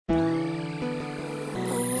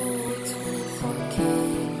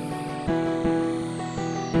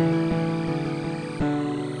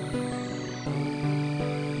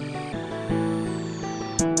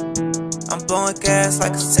gas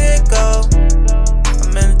like a sicko.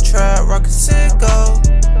 I'm in the trap, rockin' sicko.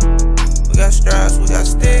 We got straps, we got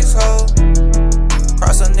sticks, ho.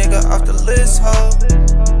 Cross a nigga off the list, ho.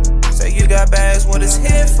 Say you got bags, what it's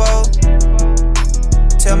here for?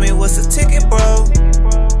 Tell me what's the ticket, bro?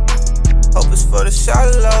 Hope it's for the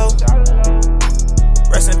Shawty low.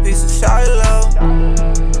 Rest in peace of Shawty low.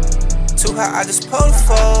 Too hot, I just pulled the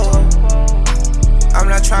fold. I'm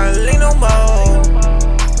not tryna lean no more.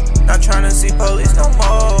 Not tryna see police no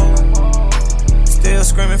more. Still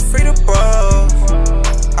screaming free the bros.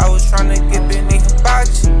 I was tryna get beneath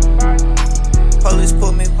hibachi. Police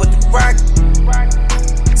put me with the rock.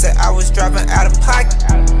 Said I was driving out of pocket.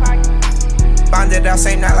 Bonded out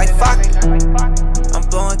same night like fuck. I'm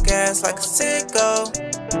blowing gas like a sicko.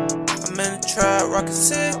 I'm in the trap rockin'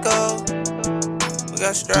 sicko. We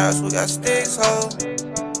got straps, we got sticks, ho.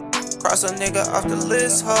 Cross a nigga off the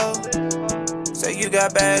list, ho. Say you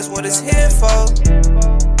got bags, what it's here for?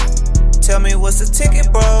 Tell me what's the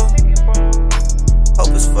ticket, bro?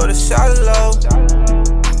 Hope it's for the Shawty low.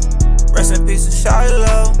 Rest in peace of Shawty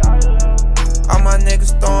low. All my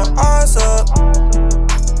niggas throwing R's up.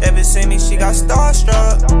 They been see me, she got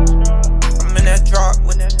starstruck. I'm in that drop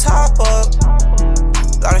with the top up.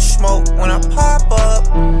 Lot of smoke when I pop up.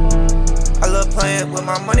 I love playing with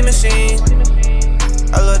my money machine.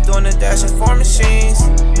 I love doing the dash and form machines.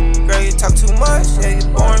 Girl, you talk too much, yeah, you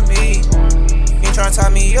boring me. You ain't tryna tie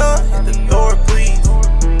me up, hit the door, please.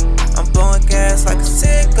 I'm blowing gas like a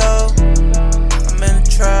sicko. I'm in the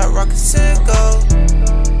trap, rockin' sicko.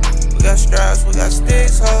 We got straps, we got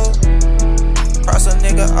sticks, ho. Cross a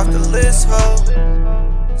nigga off the list,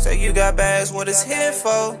 ho. Say you got bags, what it's here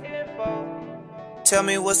for? Tell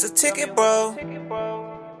me what's the ticket, bro?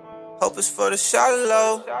 Hope it's for the Shawty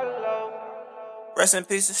low. Rest in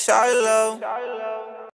peace of Shawty low.